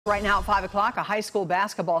Right now at 5 o'clock, a high school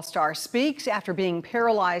basketball star speaks after being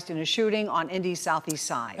paralyzed in a shooting on Indy's southeast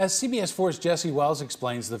side. As CBS 4's Jesse Wells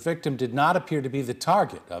explains, the victim did not appear to be the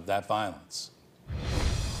target of that violence.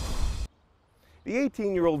 The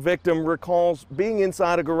 18-year-old victim recalls being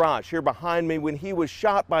inside a garage here behind me when he was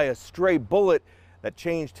shot by a stray bullet that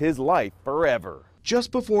changed his life forever.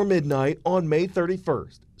 Just before midnight on May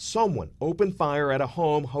 31st, someone opened fire at a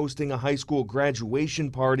home hosting a high school graduation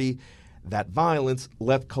party. That violence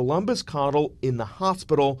left Columbus Caudle in the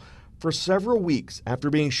hospital for several weeks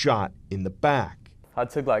after being shot in the back. I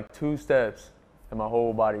took like 2 steps and my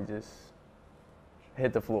whole body just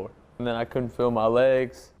hit the floor. And then I couldn't feel my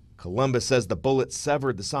legs. Columbus says the bullet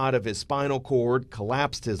severed the side of his spinal cord,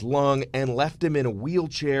 collapsed his lung, and left him in a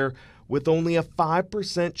wheelchair with only a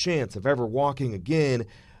 5% chance of ever walking again,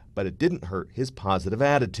 but it didn't hurt his positive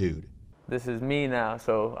attitude. This is me now,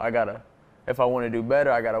 so if I want to do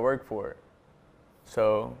better, I gotta work for it.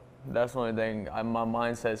 So that's the only thing my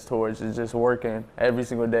mindset's towards is just working every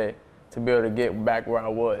single day to be able to get back where I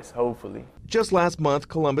was, hopefully. Just last month,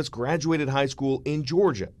 Columbus graduated high school in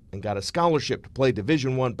Georgia and got a scholarship to play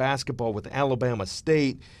Division I basketball with Alabama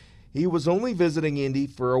State. He was only visiting Indy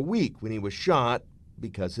for a week when he was shot.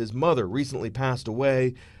 Because his mother recently passed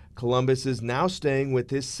away, Columbus is now staying with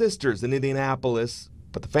his sisters in Indianapolis,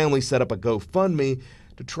 but the family set up a GoFundMe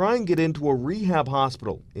to try and get into a rehab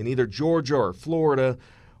hospital in either Georgia or Florida.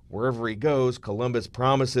 Wherever he goes, Columbus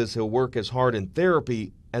promises he'll work as hard in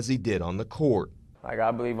therapy as he did on the court.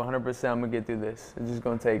 I believe 100% I'm gonna get through this. It's just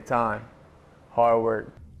gonna take time, hard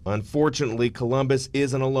work. Unfortunately, Columbus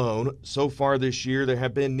isn't alone. So far this year, there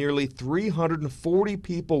have been nearly 340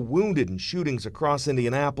 people wounded in shootings across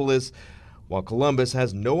Indianapolis. While Columbus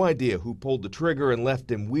has no idea who pulled the trigger and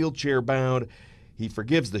left him wheelchair-bound, he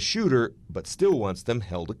forgives the shooter, but still wants them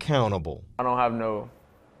held accountable. I don't have no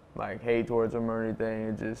hate towards him or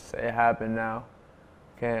anything. It happened now.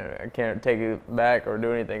 I can't take it back or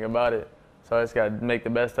do anything about it. So I just gotta make the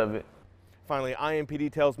best of it. Finally,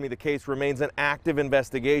 IMPD tells me the case remains an active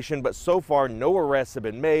investigation, but so far no arrests have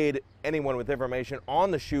been made. Anyone with information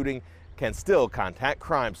on the shooting can still contact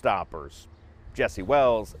Crime Stoppers. Jesse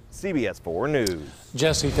Wells, CBS 4 News.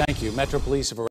 Jesse, thank you. Metro Police have